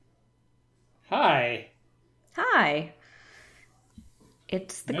Hi. Hi.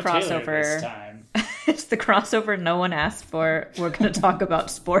 It's the No Taylor crossover. this time. It's the crossover no one asked for. We're going to talk about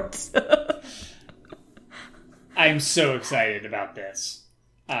sports. I'm so excited about this.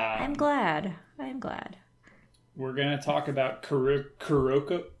 I'm glad. We're going to talk about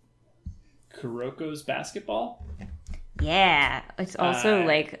Kuroko's basketball. Yeah. It's also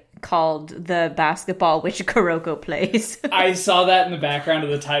called the basketball which Kuroko plays. I saw that in the background of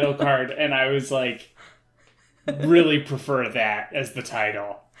the title card and I was like, really prefer that as the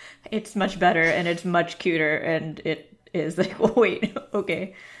title. It's much better and it's much cuter and it is like, well, wait,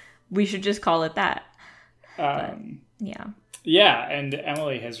 okay. We should just call it that. Yeah. Yeah, and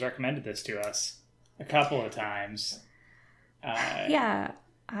Emily has recommended this to us a couple of times. Yeah,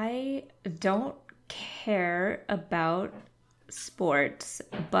 I don't care about sports,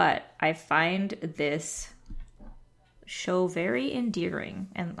 but I find this show very endearing,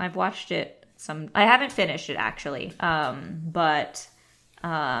 and I've watched it I haven't finished it actually, but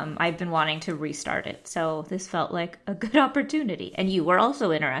I've been wanting to restart it, so this felt like a good opportunity, and you were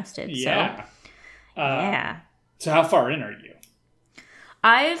also interested. Yeah. So, yeah. So how far in are you?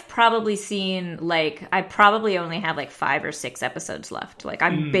 I've probably seen, I probably only have 5 or 6 episodes left.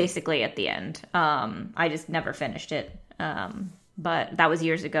 I'm basically at the end. I just never finished it. But that was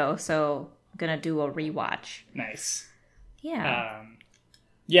years ago, so I'm going to do a rewatch. Nice. Yeah.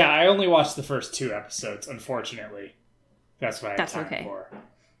 Yeah, I only watched the first 2 episodes, unfortunately. That's what I have time okay. for.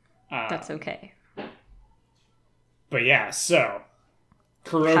 That's okay. But yeah, so...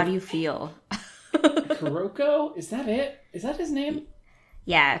 Kuroko... How do you feel? Kuroko? Is that it? Is that his name?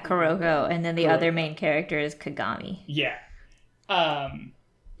 Yeah, Kuroko, and then the other main character is Kagami. Yeah.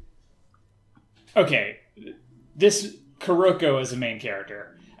 Okay, this Kuroko is a main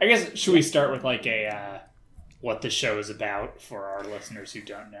character. I guess, should we start with what the show is about for our listeners who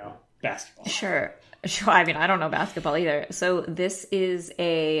don't know basketball? Sure. I mean, I don't know basketball either. So this is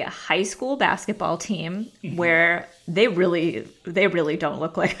a high school basketball team where they really don't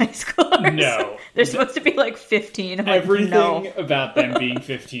look like high schoolers. No. They're supposed to be 15. Everything about them being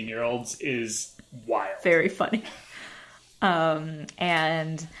 15-year-olds is wild. Very funny.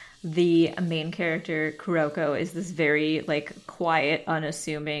 And the main character, Kuroko, is this very quiet,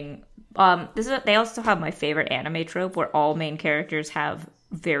 unassuming. They also have my favorite anime trope where all main characters have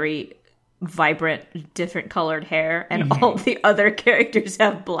very vibrant, different colored hair, and all the other characters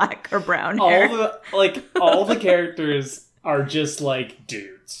have black or brown hair. All the characters are just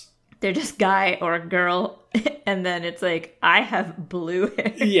dudes. They're just guy or girl, and then it's I have blue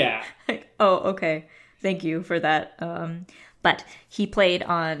hair. Yeah. Oh, okay. Thank you for that. But he played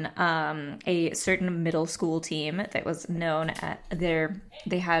on a certain middle school team that was known at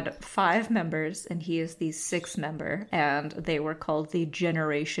they had 5 members, and he is the 6th member, and they were called the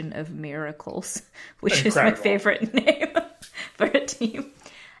Generation of Miracles, which Incredible. is my favorite name for a team.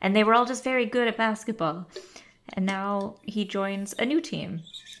 And they were all just very good at basketball. And now he joins a new team.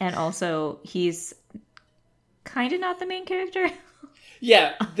 And also, he's kind of not the main character.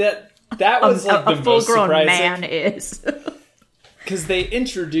 Yeah, that was the a most full-grown surprising. man is. Because they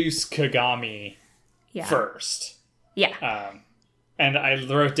introduce Kagami first. Yeah. And I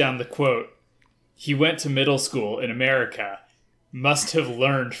wrote down the quote, "He went to middle school in America, must have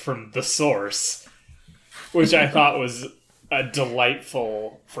learned from the source," which I thought was a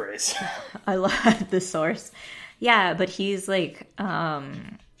delightful phrase. I love the source. Yeah, but he's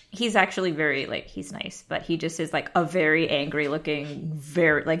he's actually very, he's nice, but he just is a very angry looking,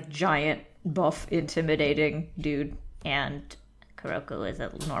 very giant, buff, intimidating dude. And Kuroko is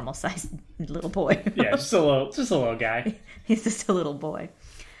a normal sized little boy. Yeah, just a little guy. He's just a little boy.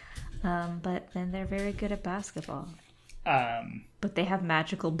 But then they're very good at basketball. But they have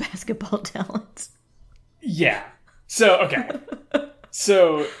magical basketball talents. Yeah. So, okay.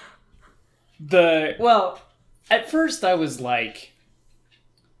 So, at first I was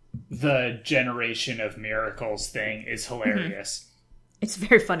the Generation of Miracles thing is hilarious. It's a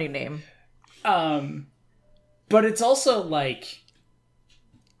very funny name. But it's also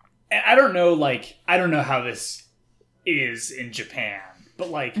I don't know how this is in Japan, but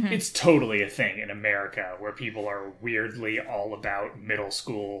it's totally a thing in America where people are weirdly all about middle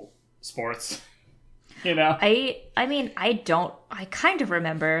school sports. You know? I mean, I kind of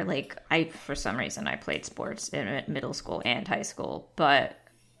remember, for some reason I played sports in middle school and high school, but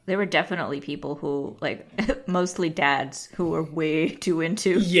there were definitely people who, mostly dads, who were way too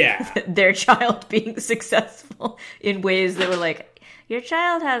into their child being successful in ways that were your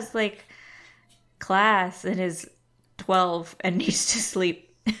child has, class and is 12 and needs to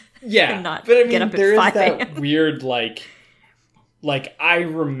sleep. Yeah, and not but I mean, get up there at 5 is that a.m. weird, I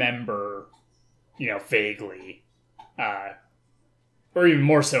remember vaguely, or even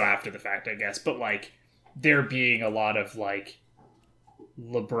more so after the fact, I guess. But like there being a lot of like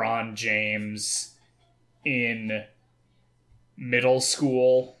LeBron James in middle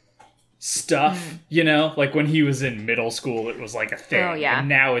school stuff, like when he was in middle school, it was like a thing. Oh, yeah. And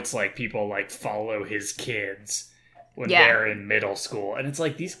now it's like people like follow his kids when they're in middle school. And it's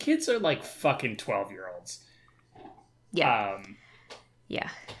like, these kids are like fucking 12-year-olds. Yeah. Yeah.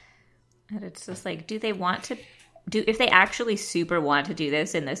 And it's just like, do they want to if they actually super want to do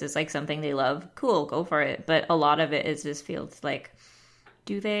this and this is like something they love, cool, go for it. But a lot of it is just feels like,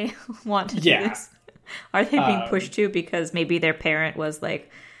 do they want to do this? Are they being pushed to because maybe their parent was like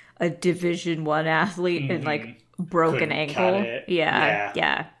a Division I athlete and like broke an ankle?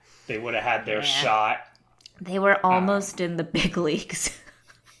 Yeah. They would have had their shot. They were almost in the big leagues.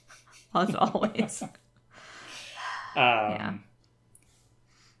 As always. But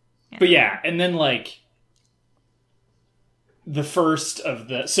and then like the first of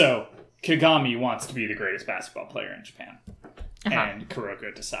the Kagami wants to be the greatest basketball player in Japan. And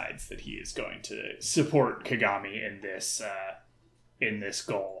Kuroko decides that he is going to support Kagami in this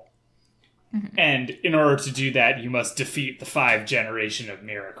goal. Mm-hmm. And in order to do that, you must defeat the 5 generation of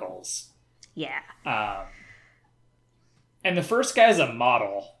miracles. Yeah. And the first guy's a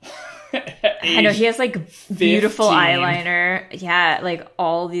model. I know, he has like beautiful 15. Eyeliner. Yeah, like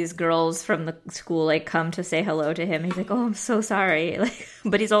all these girls from the school like come to say hello to him. He's like, "Oh, I'm so sorry." Like,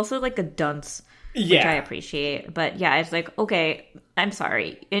 but he's also like a dunce. Which I appreciate. But yeah, it's like, okay, I'm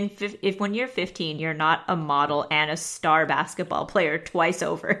sorry. If when you're 15, you're not a model and a star basketball player twice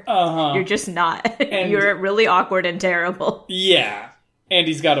over. You're just not. And you're really awkward and terrible. Yeah. And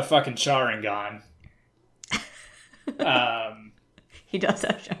he's got a fucking Sharingan. He does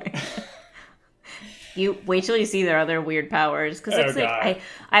have Sharingan. You wait till you see their other weird powers. Because it's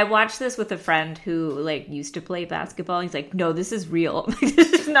I watched this with a friend who like used to play basketball. He's like, no, this is real.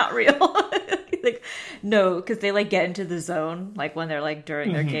 This is not real. Like, no, because they like get into the zone like when they're like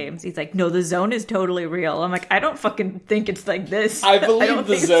during their games. He's like, no, the zone is totally real. I'm like, I don't fucking think it's like this. I believe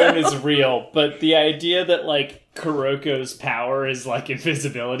the zone is real, but the idea that like Kuroko's power is like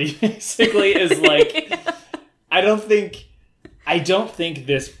invisibility basically is like I don't think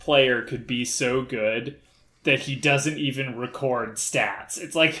this player could be so good that he doesn't even record stats.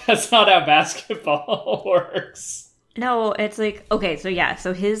 It's like, that's not how basketball works. No, it's like, okay,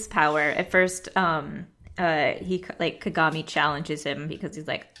 so his power, at first, he, like, Kagami challenges him because he's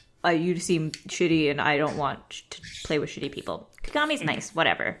like, you seem shitty and I don't want to play with shitty people. Kagami's nice,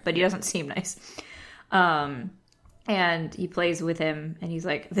 whatever, but he doesn't seem nice. And he plays with him and he's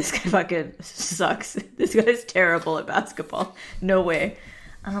like, this guy fucking sucks. This guy's terrible at basketball. No way.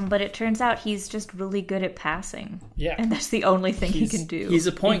 But it turns out he's just really good at passing. Yeah. And that's the only thing he can do. He's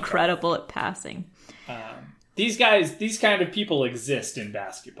a point incredible at passing. These kind of people exist in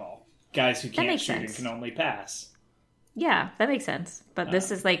basketball. Guys who can't shoot and can only pass. Yeah, that makes sense. But this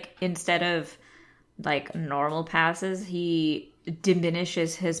is like, instead of like normal passes, he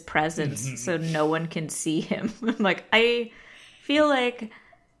diminishes his presence so no one can see him. Like, I feel like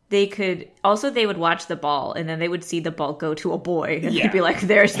they would watch the ball and then they would see the ball go to a boy and they'd be like,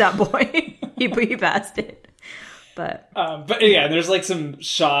 there's that boy. he passed it. But yeah, there's like some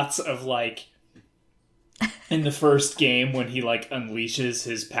shots of like in the first game when he like unleashes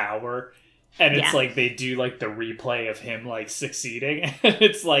his power and it's like they do like the replay of him like succeeding and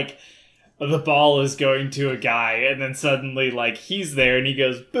it's like the ball is going to a guy and then suddenly like he's there and he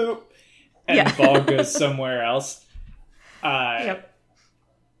goes boop and the ball goes somewhere else. That's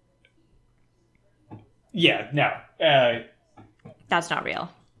not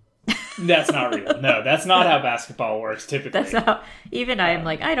real. That's not real. No, that's not how basketball works typically. That's not. Even I'm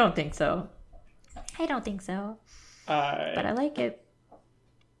like, I don't think so. I don't think so. But I like it.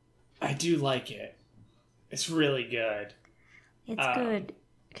 I do like it. It's really good. It's good.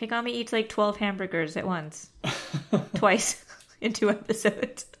 Kagami eats like 12 hamburgers at once. Twice in 2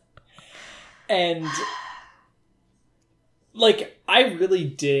 episodes. And like, I really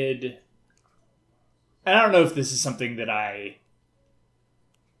did. And I don't know if this is something that I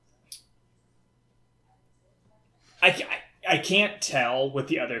can't tell with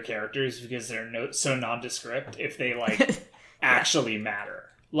the other characters because they're so nondescript if they like actually matter.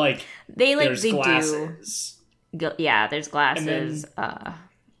 Like there's glasses. There's glasses.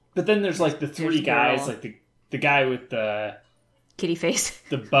 But then there's like the 3 guys, like the guy with the kitty face,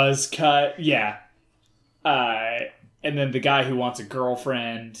 the buzz cut, and then the guy who wants a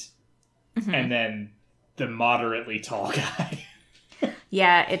girlfriend, and then the moderately tall guy.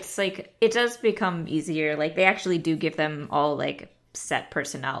 Yeah, it's like, it does become easier. Like, they actually do give them all, like, set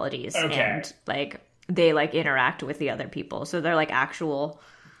personalities Okay. and like they like interact with the other people. So they're like actual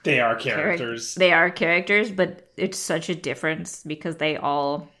They are characters. They are characters, but it's such a difference because they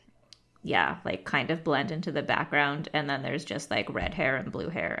all, yeah, like kind of blend into the background. And then there's just like red hair and blue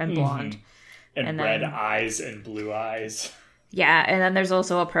hair and blonde. And and red then- eyes and blue eyes. Yeah, and then there's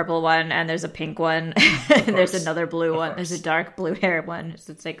also a purple one, and there's a pink one, and there's another blue one. course. There's a dark blue hair one.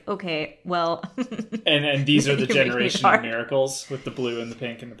 So it's like, okay, well, And these are the You're making it generation hard. of miracles with the blue and the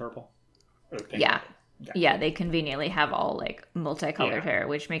pink and the purple. Or the pink yeah. and purple. Yeah, they conveniently have all like multicolored Yeah. hair,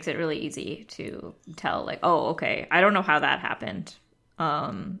 which makes it really easy to tell. Like, oh, okay, I don't know how that happened.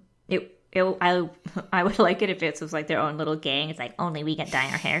 I would like it if it was like their own little gang. It's like only we can dye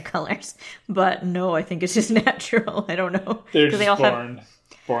our hair colors, but no, I think it's just natural. I don't know. They're 'Cause just they all born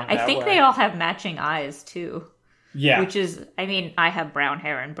I that think way. they all have matching eyes too. Yeah. Which is, I mean, I have brown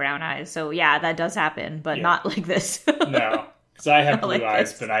hair and brown eyes, so yeah, that does happen, but Yeah. not like this. No. Because I have Not blue like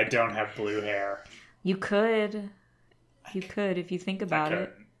eyes, this. but I don't have blue hair. You could if you think about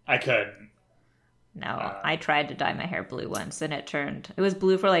it. I couldn't. No, I tried to dye my hair blue once, and it was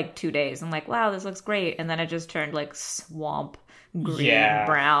blue for like 2 days. I'm like, wow, this looks great, and then it just turned like swamp green, Yeah.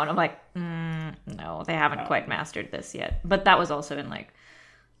 brown. I'm like, no, they haven't quite mastered this yet. But that was also in like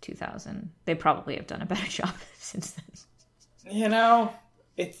 2000. They probably have done a better job since then. You know,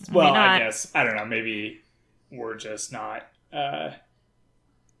 it's well. I not. guess I don't know. Maybe we're just not.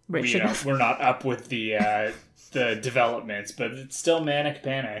 Rich You know, enough. we're not up with the developments, but it's still manic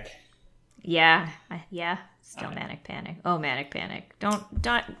panic. Yeah, still manic panic. Oh, manic panic! Don't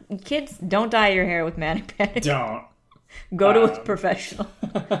kids, don't dye your hair with manic panic. Don't. Go to a professional.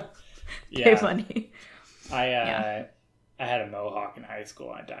 Pay Yeah, money. I had a mohawk in high school.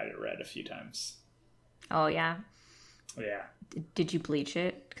 I dyed it red a few times. Oh yeah. Yeah, Did you bleach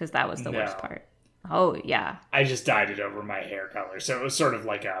it? Because that was the worst No. part. Oh yeah. I just dyed it over my hair color, so it was sort of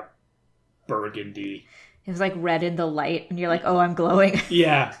like a burgundy. It was like red in the light, and you're like, "Oh, I'm glowing."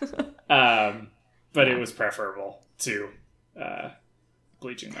 Yeah, but it was preferable to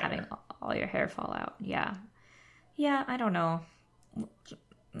bleaching my Having hair. all your hair fall out. Yeah, yeah. I don't know.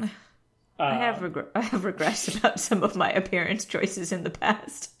 I have regrets about some of my appearance choices in the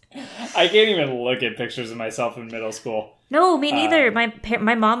past. I can't even look at pictures of myself in middle school. No, me neither.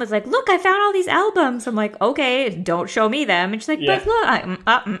 My mom was like, "Look, I found all these albums." I'm like, "Okay, don't show me them." And she's like, Yeah. "But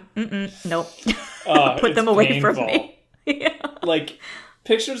look, nope, put It's them away from painful. me." Yeah, Like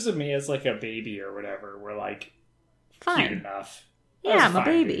pictures of me as like a baby or whatever were like cute fine. enough. I Yeah, was I'm a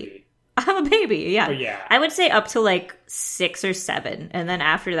fine baby. I'm a baby. Yeah, But yeah. I would say up to like 6 or 7, and then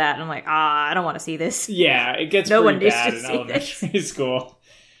after that, I'm like, I don't want to see this. Yeah, it gets No one pretty needs bad to in see elementary school.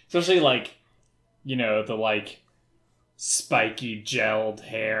 Especially like, you know, the like spiky gelled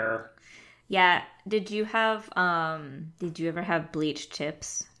hair. Yeah. Did you ever have bleached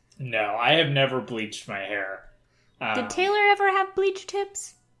tips? No, I have never bleached my hair. Did Taylor ever have bleached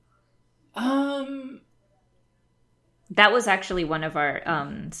tips? That was actually one of our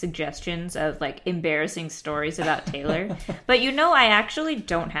suggestions of like embarrassing stories about Taylor. But you know, I actually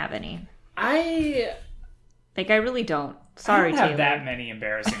don't have any. I Like, I really don't. Sorry, I don't have Taylor. that many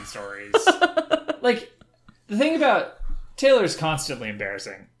embarrassing stories. Like, the thing about Taylor's constantly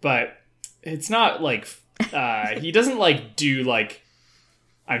embarrassing, but it's not like he doesn't like do like.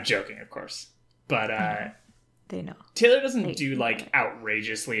 I'm joking, of course, but They know. Taylor doesn't do like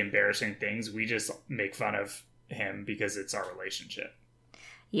outrageously embarrassing things. We just make fun of him because it's our relationship,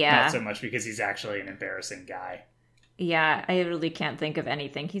 Yeah. not so much because he's actually an embarrassing guy. Yeah, I really can't think of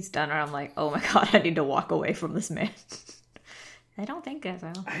anything he's done where I'm like, oh my god, I need to walk away from this man. I don't think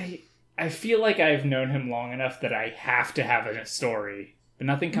so. I feel like I've known him long enough that I have to have a story, but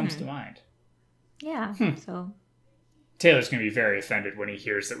nothing comes to mind. Yeah, so Taylor's going to be very offended when he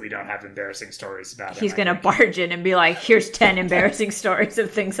hears that we don't have embarrassing stories about him. he's I gonna think. barge in and be like, here's 10 embarrassing stories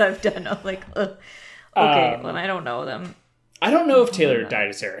of things I've done. I'm like, ugh. Okay, well, I don't know them. I don't know if Taylor dyed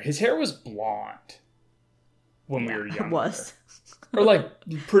his hair. His hair was blonde when we were younger. It was. Or like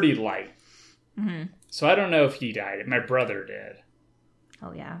pretty light. So I don't know if he dyed it. My brother did.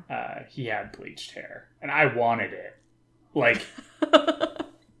 Oh, yeah. He had bleached hair. And I wanted it. Like,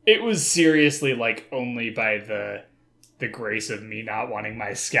 it was seriously like only by the grace of me not wanting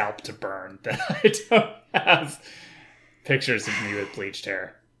my scalp to burn that I don't have pictures of me with bleached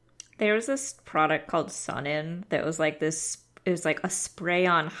hair. There was this product called Sun In that was like this, it was like a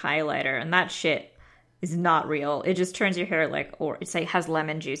spray-on highlighter, and that shit is not real. It just turns your hair like, or it's like has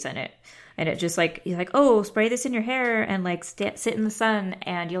lemon juice in it. And it just like, you're like, oh, spray this in your hair and like sit in the sun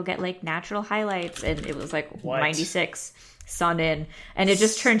and you'll get like natural highlights. And it was like 96 sun in. And it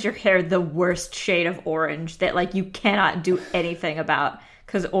just turns your hair the worst shade of orange that like you cannot do anything about.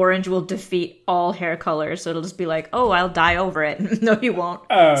 Because orange will defeat all hair colors. So it'll just be like, oh, I'll dye over it. No, you won't.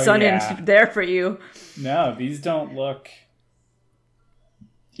 Oh, sun in's there for you. No, these don't look...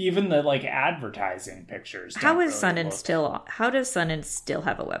 Even the like advertising pictures. How does Sun In still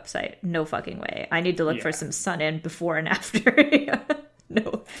have a website? No fucking way. I need to look for some Sun In before and after.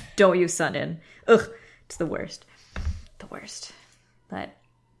 No, don't use Sun In. Ugh, it's the worst. The worst. But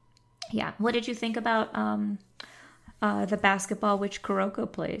yeah, what did you think about the basketball which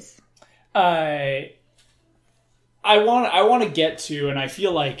Kuroko plays? I want to get to, and I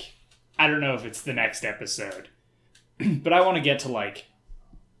feel like I don't know if it's the next episode, but I want to get to like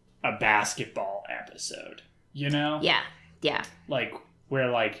a basketball episode, you know? Yeah. Like, where,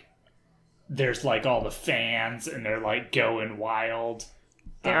 like, there's, like, all the fans, and they're, like, going wild.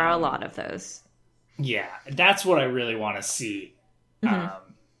 There are a lot of those. Yeah, that's what I really want to see.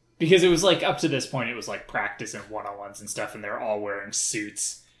 Because it was, like, up to this point, it was, like, practice and one-on-ones and stuff, and they're all wearing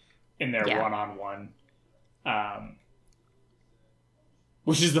suits in their one-on-one.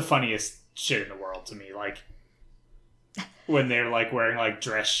 Which is the funniest shit in the world to me, like... When they're, like, wearing, like,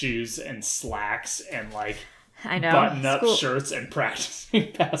 dress shoes and slacks and, like, button-up shirts and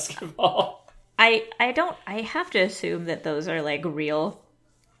practicing basketball. I have to assume that those are, like, real,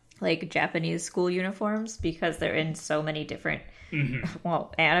 like, Japanese school uniforms because they're in so many different,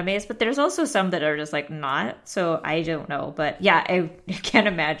 animes. But there's also some that are just, like, not. So I don't know. But, yeah, I can't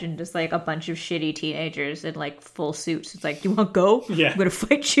imagine just, like, a bunch of shitty teenagers in, like, full suits. It's like, you want to go? Yeah. I'm going to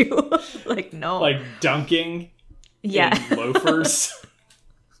fight you. Like, no. Like, dunking. Yeah. In loafers.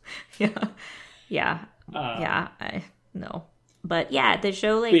 Yeah. I know. But yeah, the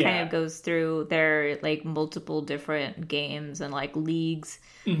show like kind of goes through their like multiple different games and like leagues,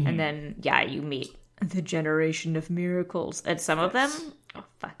 and then you meet the Generation of Miracles, and some of them are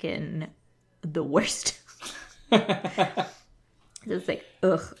fucking the worst. It's like,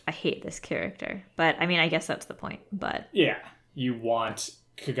 ugh, I hate this character. But I mean, I guess that's the point. But yeah, you want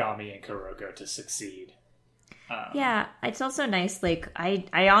Kagami and Kuroko to succeed. Yeah, it's also nice, like,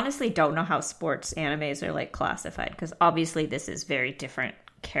 I honestly don't know how sports animes are, like, classified, because obviously this is very different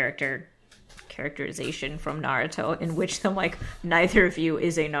characterization from Naruto, in which I'm like, neither of you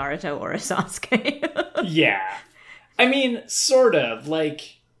is a Naruto or a Sasuke. Yeah. I mean, sort of,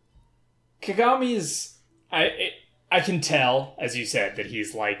 like, Kagami's, I can tell, as you said, that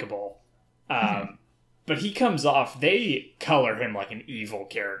he's likable, but he comes off, they color him like an evil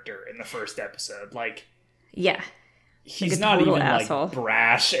character in the first episode, like... Yeah. He's like not even asshole. Like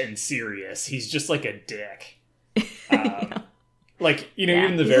brash and serious. He's just like a dick. Like, you know,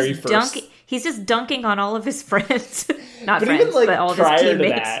 even the very first... he's just dunking on all of his friends. Not but friends, even, like, but all of prior his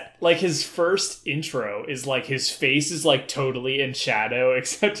teammates. To that, like, his first intro is, like, his face is, like, totally in shadow,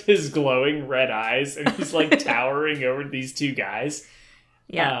 except his glowing red eyes, and he's, like, towering over these two guys.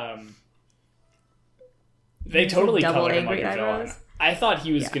 Yeah. They totally colored him like a eyebrows. villain. I thought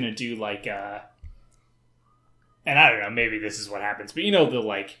he was gonna do, like, and I don't know, maybe this is what happens, but you know the,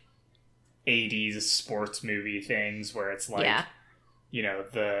 like, 80s sports movie things where it's like, you know,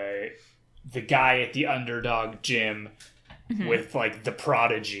 the guy at the underdog gym with, like, the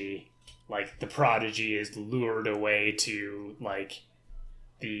prodigy. Like, the prodigy is lured away to, like,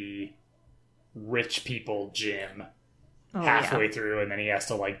 the rich people gym halfway through, and then he has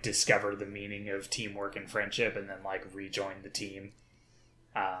to, like, discover the meaning of teamwork and friendship and then, like, rejoin the team.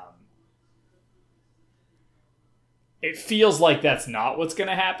 It feels like that's not what's going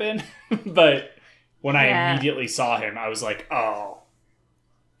to happen, but when I immediately saw him, I was like, oh,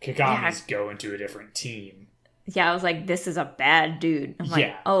 Kagami's going to a different team. Yeah, I was like, this is a bad dude. I'm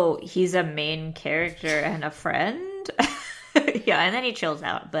like, oh, he's a main character and a friend? Yeah, and then he chills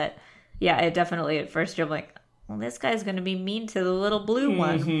out. But yeah, it definitely, at first, you're like, well, this guy's going to be mean to the little blue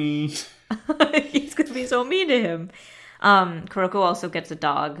one. He's going to be so mean to him. Kuroko also gets a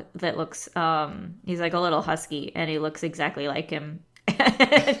dog that looks, he's like a little husky, and he looks exactly like him.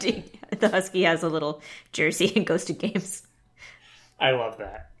 And the husky has a little jersey and goes to games. I love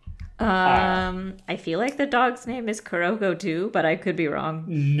that. I feel like the dog's name is Kuroko too, but I could be wrong.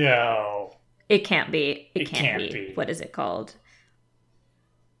 No. It can't be. It can't be. What is it called?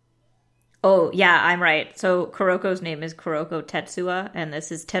 Oh, yeah, I'm right. So Kuroko's name is Kuroko Tetsuya, and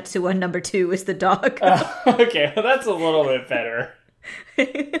this is Tetsuya number 2 is the dog. Okay, well, that's a little bit better.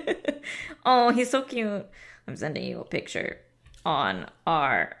 Oh, he's so cute. I'm sending you a picture on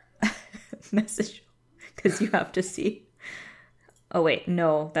our message. because you have to see. Oh, wait,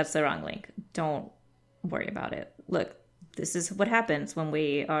 no, that's the wrong link. Don't worry about it. Look, this is what happens when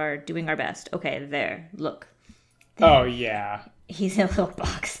we are doing our best. Okay, there, look. There. Oh, yeah. He's in a little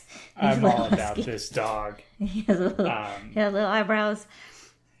box. I'm all about this dog. He has little eyebrows.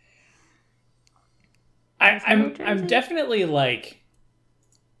 I'm definitely like,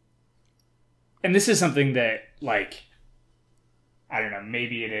 and this is something that, like, I don't know,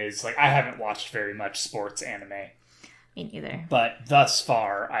 maybe it is, like, I haven't watched very much sports anime. Me neither. But thus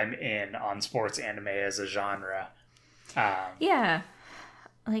far, I'm in on sports anime as a genre. Yeah.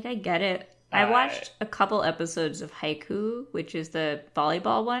 Like, I get it. I watched a couple episodes of Haiku, which is the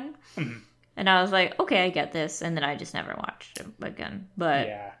volleyball one. Mm-hmm. And I was like, okay, I get this. And then I just never watched it again. But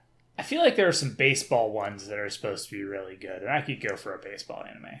yeah. I feel like there are some baseball ones that are supposed to be really good. And I could go for a baseball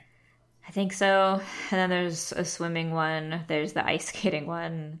anime. I think so. And then there's a swimming one. There's the ice skating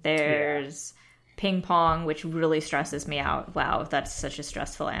one. There's ping pong, which really stresses me out. Wow, that's such a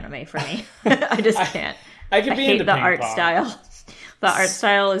stressful anime for me. I just can't. I could be hate into the ping art pong. style. The art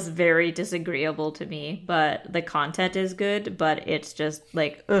style is very disagreeable to me, but the content is good, but it's just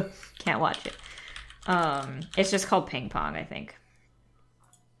like, ugh, can't watch it. It's just called ping pong, I think.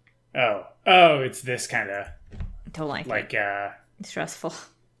 Oh, it's this kind of Don't like like it. Stressful.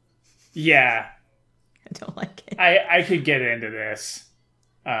 Yeah. I don't like it. I could get into this.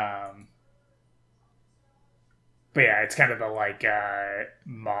 But yeah, it's kind of the like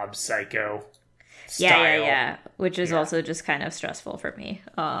mob psycho style. Yeah. Which is also just kind of stressful for me.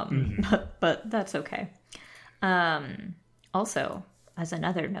 But that's okay. Also, as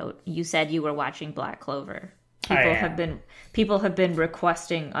another note, you said you were watching Black Clover. People have been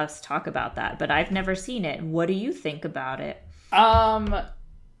requesting us talk about that, but I've never seen it. What do you think about it? And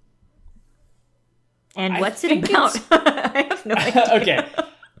what's it about? I have no idea. Okay.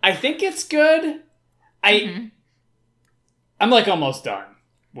 I think it's good. I'm like almost done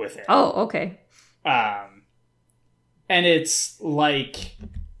with it. Oh, okay. And it's like,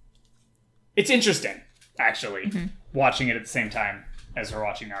 it's interesting, actually, watching it at the same time as we're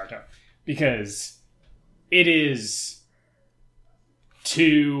watching Naruto, because it is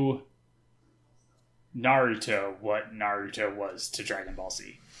to Naruto what Naruto was to Dragon Ball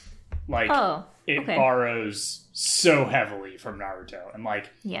Z. Like, it borrows so heavily from Naruto, and like,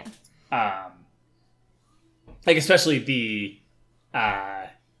 like especially the, and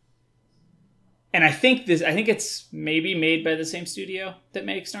I think it's maybe made by the same studio that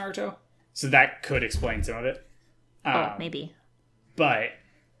makes Naruto, so that could explain some of it. Maybe. But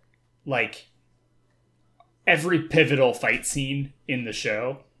like, every pivotal fight scene in the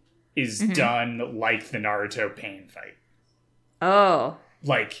show is done like the Naruto Pain fight. Oh,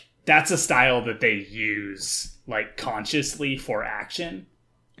 like, that's a style that they use like consciously for action,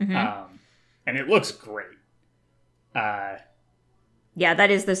 and it looks great. Yeah,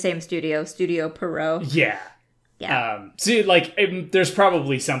 that is the same studio, Studio Pierrot. Yeah. So like, there's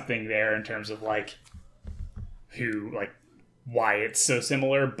probably something there in terms of like why it's so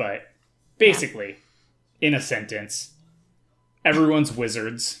similar, but basically, in a sentence, everyone's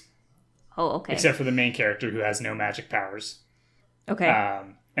wizards. Oh, okay. Except for the main character who has no magic powers. Okay.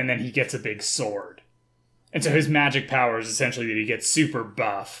 And then he gets a big sword. And so his magic power is essentially that he gets super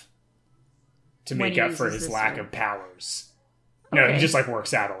buff to make up for his lack of powers. No, he just like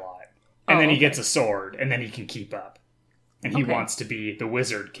works out a lot. And then he gets a sword, and then he can keep up. And he wants to be the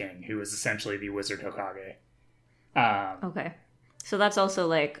Wizard King, who is essentially the Wizard Hokage. Okay. So that's also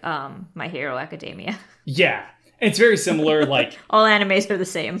like My Hero Academia. Yeah. It's very similar, like... all animes are the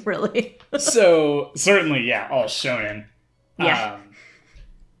same, really. So, certainly, yeah, all shonen. Yeah.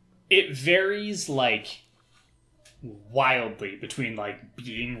 It varies, like, wildly between, like,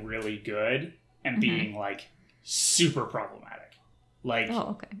 being really good and being, like, super problematic. Like,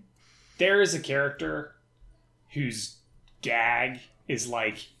 there is a character whose gag is,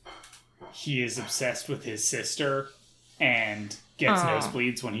 like, he is obsessed with his sister and gets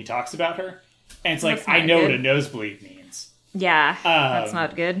nosebleeds when he talks about her. And it's like, I know what a nosebleed means. Yeah, that's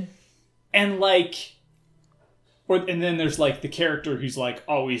not good. And like, and then there's like the character who's like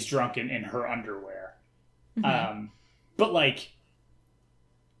always drunken in her underwear. But like,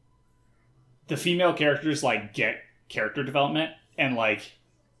 the female characters like get character development and like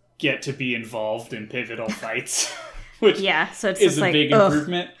get to be involved in pivotal fights, which so it's is a like, big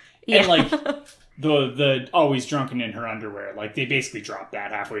improvement. And like, the always drunken in her underwear, like they basically drop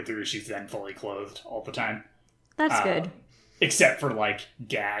that halfway through. She's then fully clothed all the time. That's good. Except for like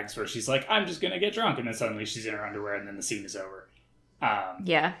gags where she's like, I'm just gonna get drunk, and then suddenly she's in her underwear and then the scene is over.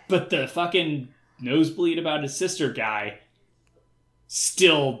 But the fucking nosebleed about his sister guy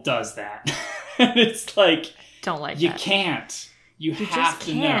still does that. And it's like, Don't like you that. can't. You have just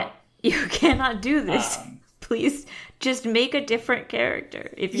to can't. know. You cannot do this. Please just make a different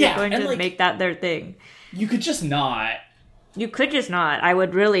character if you're going to make that their thing. You could just not. You could just not. I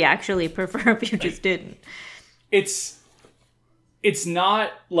would really actually prefer if you just didn't. It's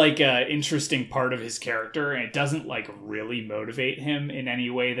not like a interesting part of his character, and it doesn't like really motivate him in any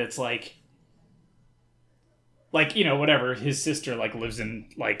way that's like, you know, whatever. His sister like lives in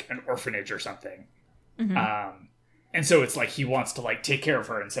like an orphanage or something. And so it's like he wants to like take care of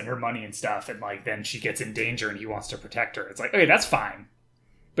her and send her money and stuff, and like then she gets in danger and he wants to protect her. It's like, okay, that's fine.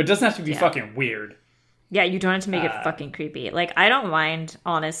 But it doesn't have to be fucking weird. Yeah, you don't have to make it fucking creepy. Like, I don't mind,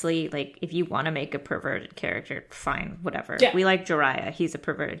 honestly, like, if you want to make a perverted character, fine, whatever. Yeah. We like Jiraiya, he's a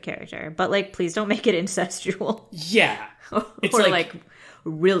perverted character. But, like, please don't make it incestual. Yeah. It's or, like,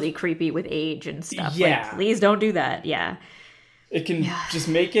 really creepy with age and stuff. Yeah. Like, please don't do that, yeah. It can just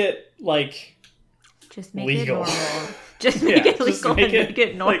make it, like, just make legal. it normal. Just make it legal and make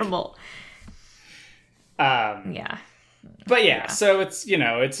it normal. Like, yeah. But yeah, so it's, you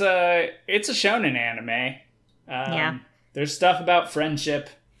know, it's a shonen anime. There's stuff about friendship.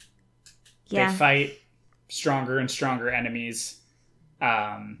 Yeah. They fight stronger and stronger enemies.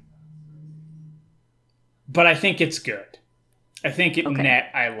 But I think it's good. I think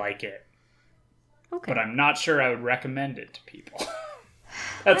net I like it. Okay. But I'm not sure I would recommend it to people.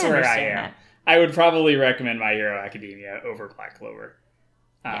 That's where I am. That. I would probably recommend My Hero Academia over Black Clover.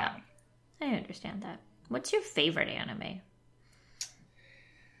 Yeah. I understand that. What's your favorite anime?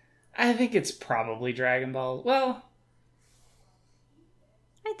 I think it's probably Dragon Ball. Well,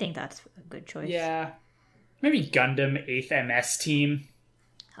 I think that's a good choice. yeah. Maybe Gundam 8th MS Team.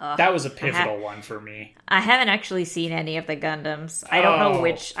 That was a pivotal one for me. I haven't actually seen any of the Gundams. I don't know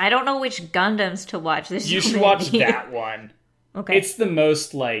which Gundams to watch. You should watch that one. Okay. It's the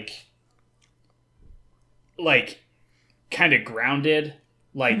most like kind of grounded.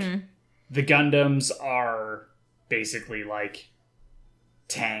 Like the Gundams are basically like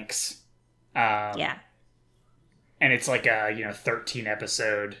tanks. Yeah. And it's like a 13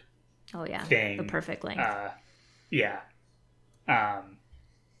 episode thing. The perfect length. Yeah.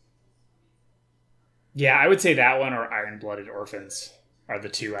 Yeah, I would say that one or Iron-Blooded Orphans are the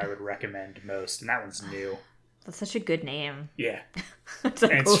two I would recommend most, and that one's new. That's such a good name. Yeah.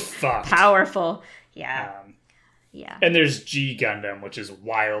 It's fucked. Powerful. Yeah. Yeah. And there's G Gundam, which is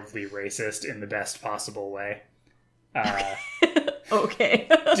wildly racist in the best possible way. Okay.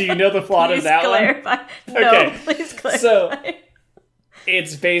 Do you know the plot of that clarify. one? No, Okay. please clarify. So,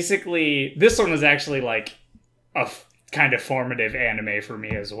 it's basically... This one was actually like a kind of formative anime for me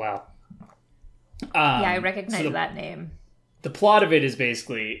as well. I recognize that name. The plot of it is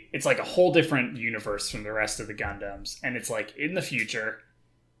basically, it's like a whole different universe from the rest of the Gundams. And it's like, in the future,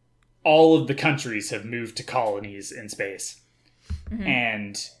 all of the countries have moved to colonies in space. Mm-hmm.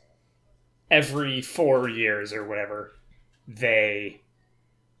 And every 4 years or whatever, they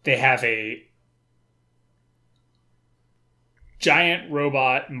have a giant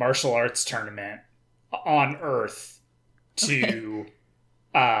robot martial arts tournament on Earth to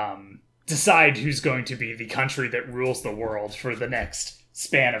decide who's going to be the country that rules the world for the next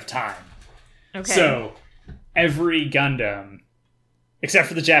span of time. Okay. So every Gundam, except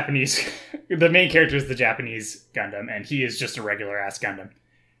for the Japanese, the main character is the Japanese Gundam, and he is just a regular ass Gundam.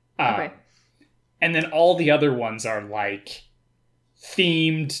 Okay. And then all the other ones are like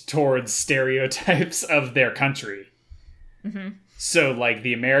themed towards stereotypes of their country. Mm-hmm. So like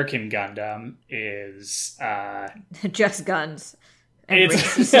the American Gundam is just guns.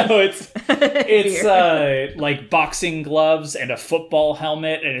 It's like boxing gloves and a football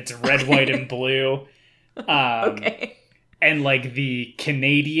helmet, and it's red, white, and blue. Okay. And like the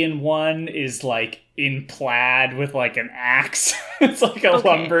Canadian one is like in plaid with like an axe. It's like a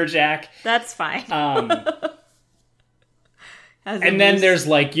lumberjack. That's fine. And then there's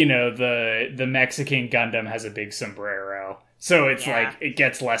like, the Mexican Gundam has a big sombrero. So it's like it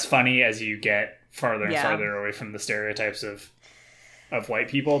gets less funny as you get farther and farther away from the stereotypes of white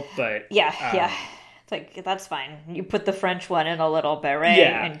people. But it's like, that's fine. You put the French one in a little beret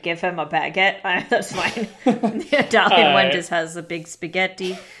and give him a baguette. That's fine. The Italian one just has a big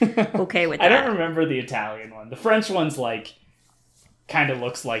spaghetti. Okay with that. I don't remember the Italian one. The French one's like kind of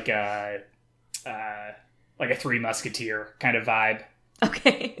looks like a Three Musketeer kind of vibe.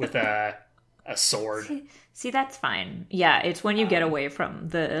 Okay. With a sword. See, that's fine. Yeah, it's when you get away from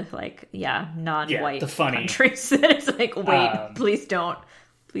the, non-white the funny countries that it's like, wait, please don't.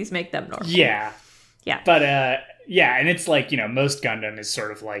 Please make them normal. Yeah. Yeah. But, and it's like, most Gundam is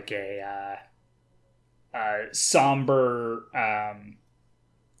sort of like a somber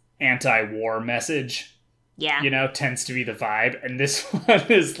anti-war message, Yeah. tends to be the vibe. And this one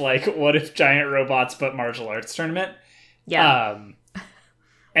is like, what if giant robots but martial arts tournament? Yeah.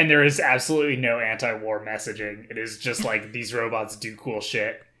 And there is absolutely no anti-war messaging. It is just like, these robots do cool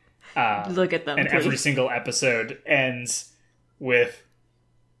shit. Look at them, and please. every single episode ends with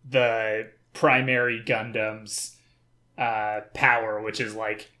the primary Gundam's power, which is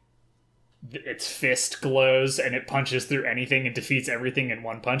like its fist glows and it punches through anything and defeats everything in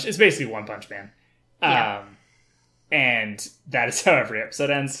one punch. It's basically One Punch Man. Yeah. And that is how every episode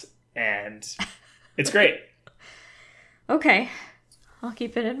ends. And it's great. Okay. I'll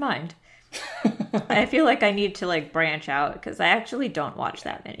keep it in mind. I feel like I need to like branch out because I actually don't watch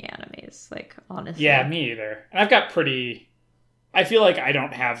that many animes, like, honestly. Yeah, me either. And I've got I feel like I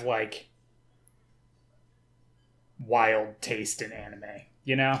don't have like wild taste in anime,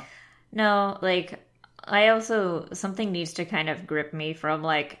 No, like, I also, something needs to kind of grip me from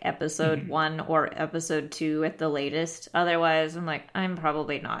like episode 1 or episode 2 at the latest. Otherwise, I'm like, I'm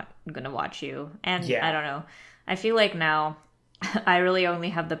probably not gonna watch you. And Yeah. I don't know. I feel like now I really only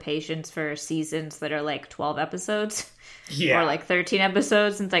have the patience for seasons that are like 12 episodes Yeah. or like 13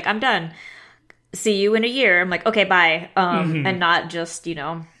 episodes. And it's like, I'm done. See you in a year. I'm like, okay, bye. And not just,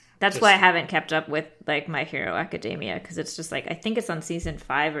 that's why I haven't kept up with like My Hero Academia, because it's just like, I think it's on season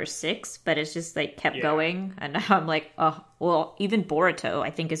 5 or 6, but it's just like kept going. And now I'm like, oh, well, even Boruto I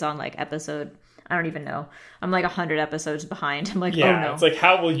think is on like episode, I don't even know. I'm like 100 episodes behind. I'm like, oh no. It's like,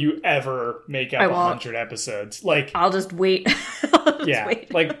 how will you ever make up I won't. 100 episodes? Like, I'll just wait. I'll just yeah,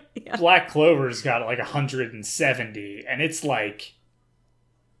 wait. like Black Clover's got like 170, and it's like,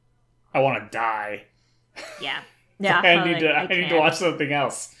 I want to die. Yeah. Yeah. I need to can't. watch something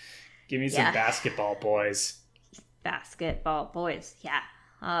else. Give me some Yeah. Basketball Boys. Basketball Boys. Yeah.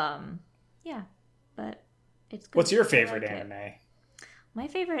 Yeah. But it's good. What's your I favorite like it. anime? My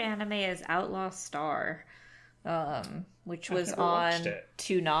favorite anime is Outlaw Star, which was never on watched it.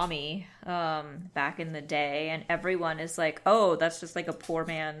 Toonami back in the day, and everyone is like, "Oh, that's just like a poor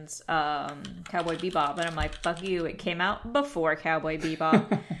man's Cowboy Bebop," and I'm like, "Fuck you!" It came out before Cowboy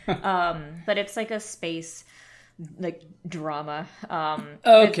Bebop, but it's like a space like drama.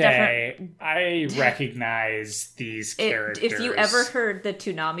 Okay, I recognize these characters. If you ever heard the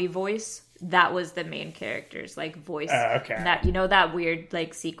Toonami voice, that was the main character's like voice. Okay. That that weird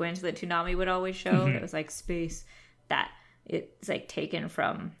like sequence that Toonami would always show. It was like space. That it's like taken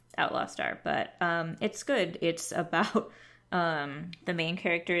from Outlaw Star, but it's good. It's about the main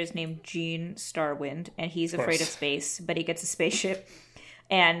character is named Gene Starwind, and he's afraid of space, but he gets a spaceship.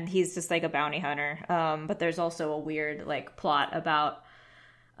 And he's just like a bounty hunter. But there's also a weird like plot about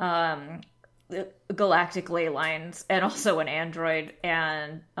galactic ley lines and also an android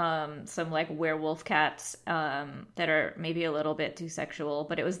and some like werewolf cats that are maybe a little bit too sexual.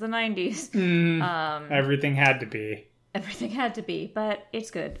 But it was the 90s. Everything had to be. Everything had to be. But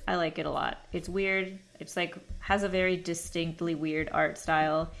it's good. I like it a lot. It's weird. It's like has a very distinctly weird art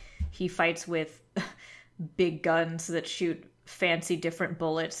style. He fights with big guns that shoot fancy different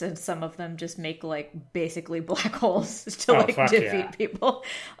bullets, and some of them just make like basically black holes to like defeat people.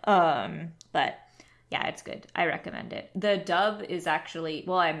 But yeah, it's good. I recommend it. The dub is actually,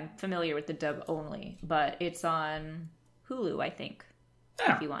 well, I'm familiar with the dub only, but it's on Hulu, I think,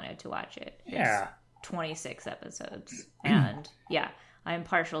 if you wanted to watch it. Yeah. It's 26 episodes. And yeah, I'm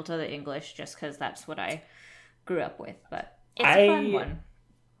partial to the English just because that's what I grew up with, but it's a fun one.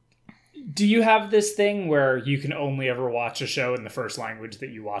 Do you have this thing where you can only ever watch a show in the first language that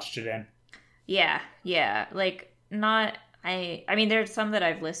you watched it in? Yeah. Like, not... I mean, there's some that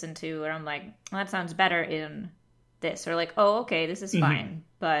I've listened to where I'm like, well, that sounds better in this. Or like, oh, okay, this is fine.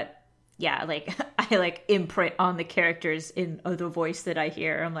 But yeah, like, I like imprint on the characters in the voice that I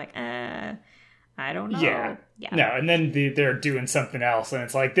hear. I'm like, I don't know. Yeah. No, and then they're doing something else, and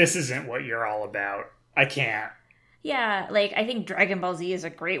it's like, this isn't what you're all about. I can't. Yeah, like, I think Dragon Ball Z is a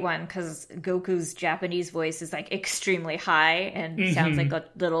great one because Goku's Japanese voice is, like, extremely high and sounds like a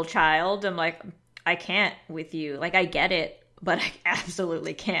little child. I'm like, I can't with you. Like, I get it, but I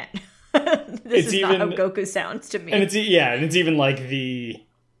absolutely can't. This is not how Goku sounds to me. And it's even like if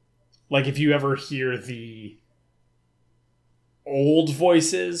you ever hear the old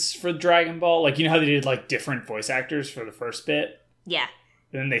voices for Dragon Ball, like, you know how they did, like, different voice actors for the first bit? Yeah.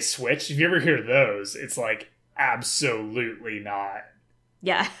 And then they switched? If you ever hear those, it's like, absolutely not.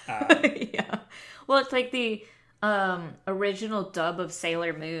 Yeah. Yeah. Well, it's like original dub of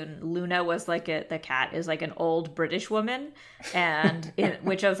Sailor Moon, Luna was like the cat is like an old British woman, and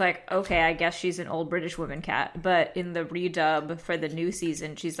which I was like, okay, I guess she's an old British woman cat. But in the redub for the new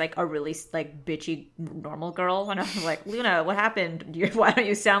season, she's like a really like bitchy normal girl, and I was like, Luna, what happened? Why don't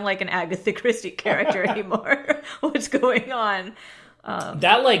you sound like an Agatha Christie character anymore? What's going on?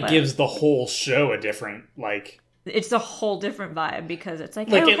 That gives the whole show a different like. It's a whole different vibe because it's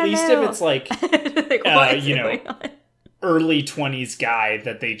like at hello. least if it's like, like early 20s guy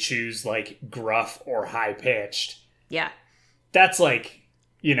that they choose like gruff or high pitched. Yeah. That's like,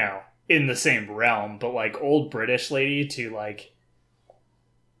 in the same realm, but like old British lady to like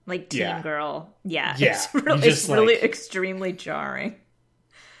teen girl. Yeah. Yeah. It's really extremely jarring.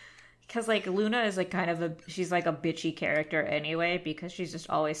 Because, like, Luna is, like, she's, like, a bitchy character anyway, because she's just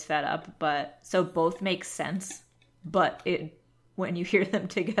always fed up, but, so both make sense, but when you hear them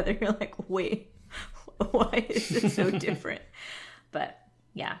together, you're like, wait, why is it so different? But,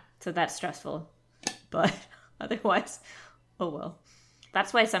 yeah, so that's stressful, but otherwise, oh well.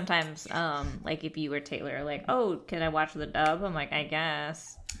 That's why sometimes, like, if you were Taylor, like, oh, can I watch the dub? I'm like, I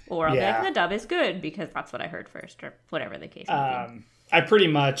guess. Or I'll be like, the dub is good, because that's what I heard first, or whatever the case may be. I pretty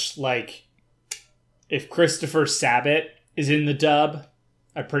much, like, if Christopher Sabat is in the dub,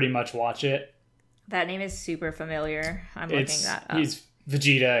 I pretty much watch it. That name is super familiar. I'm looking that up. He's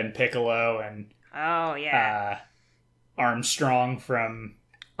Vegeta and Piccolo and oh yeah, Armstrong from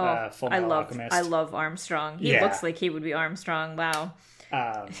Full Metal Alchemist. I love Armstrong. He looks like he would be Armstrong. Wow.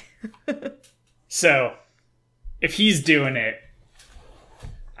 So, if he's doing it,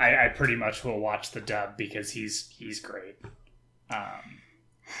 I pretty much will watch the dub because he's great.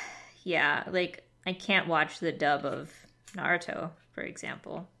 Yeah, like I can't watch the dub of Naruto, for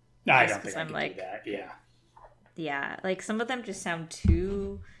example. No, I don't think I can do that. Yeah, like some of them just sound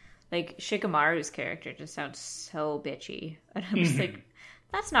too, like Shikamaru's character just sounds so bitchy, and I'm just like,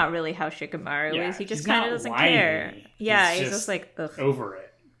 that's not really how Shikamaru is. He just kind of doesn't care. Yeah, he's just like ugh. Over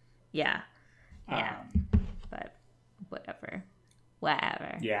it. Yeah, but whatever.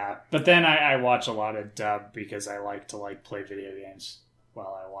 Yeah, but then I watch a lot of dub because I like to like play video games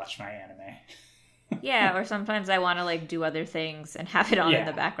while I watch my anime. Yeah, or sometimes I want to like do other things and have it on in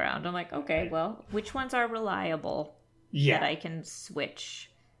the background. I'm like, okay, well, which ones are reliable that I can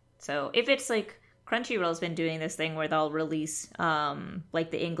switch? So if it's like Crunchyroll's been doing this thing where they'll release like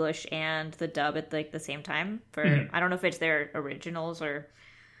the English and the dub at like the same time for I don't know if it's their originals or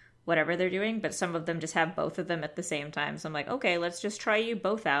whatever they're doing, but some of them just have both of them at the same time. So I'm like, okay, let's just try you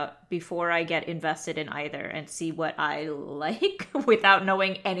both out before I get invested in either and see what I like without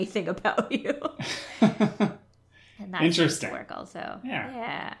knowing anything about you. And that seems to work also.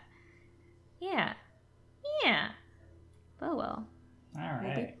 Yeah. Oh well. All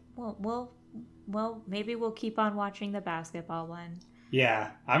right. Maybe we'll keep on watching the basketball one. Yeah,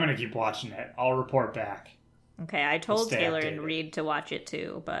 I'm gonna keep watching it. I'll report back. Okay, I told Taylor and Reed to watch it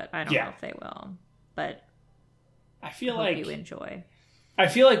too, but I don't know if they will. But I feel hope like you enjoy. I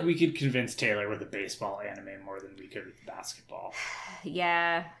feel like we could convince Taylor with a baseball anime more than we could with basketball.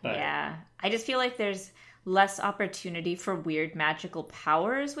 Yeah. I just feel like there's less opportunity for weird magical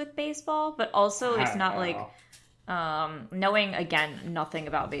powers with baseball, but also it's not like knowing again nothing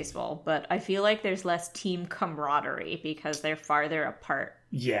about baseball, but I feel like there's less team camaraderie because they're farther apart.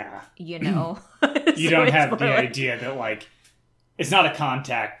 Yeah. You know? You don't have the idea that, like, it's not a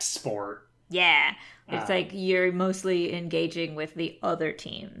contact sport. Yeah. It's like you're mostly engaging with the other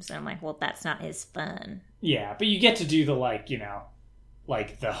teams. And I'm like, well, that's not as fun. Yeah, but you get to do the, like,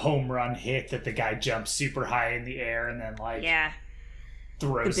 like the home run hit that the guy jumps super high in the air and then, like,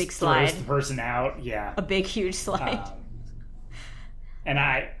 throws the person out. Yeah. A big, huge slide. And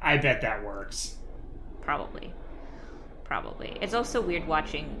I bet that works. Probably. It's also weird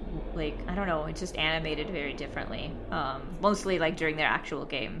watching, like, I don't know, it's just animated very differently. Mostly, like, during their actual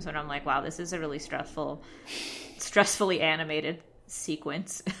games, when I'm like, wow, this is a really stressfully animated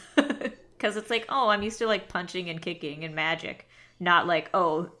sequence. Because it's like, oh, I'm used to, like, punching and kicking and magic. Not like,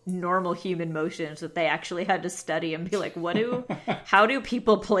 oh, normal human motions that they actually had to study and be like, how do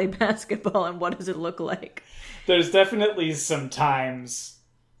people play basketball and what does it look like? There's definitely some times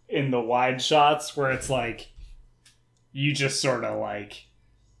in the wide shots where it's like, you just sort of like,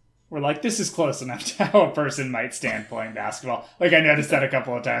 we're like, this is close enough to how a person might stand playing basketball. Like, I noticed that a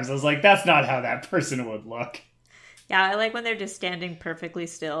couple of times. I was like, that's not how that person would look. Yeah, I like when they're just standing perfectly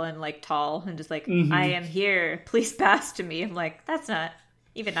still and, like, tall and just like, I am here, please pass to me. I'm like, that's not,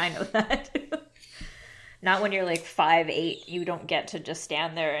 even I know that. Not when you're, like, 5'8", you don't get to just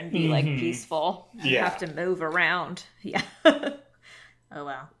stand there and be, like, peaceful. You have to move around. Yeah. Oh,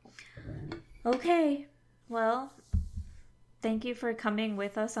 well. Okay. Well, thank you for coming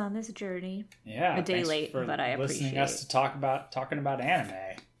with us on this journey. Yeah, a day thanks late, for but I appreciate listening us to talking about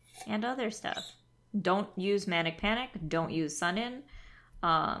anime and other stuff. Don't use Manic Panic. Don't use Sunin.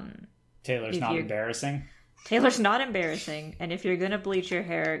 Taylor's not embarrassing. Taylor's not embarrassing, and if you're gonna bleach your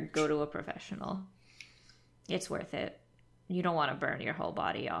hair, go to a professional. It's worth it. You don't want to burn your whole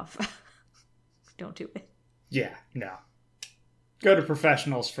body off. Don't do it. Yeah, no. Go to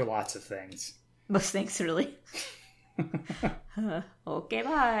professionals for lots of things. Most things, really. Okay,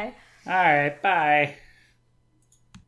 bye. All right, bye.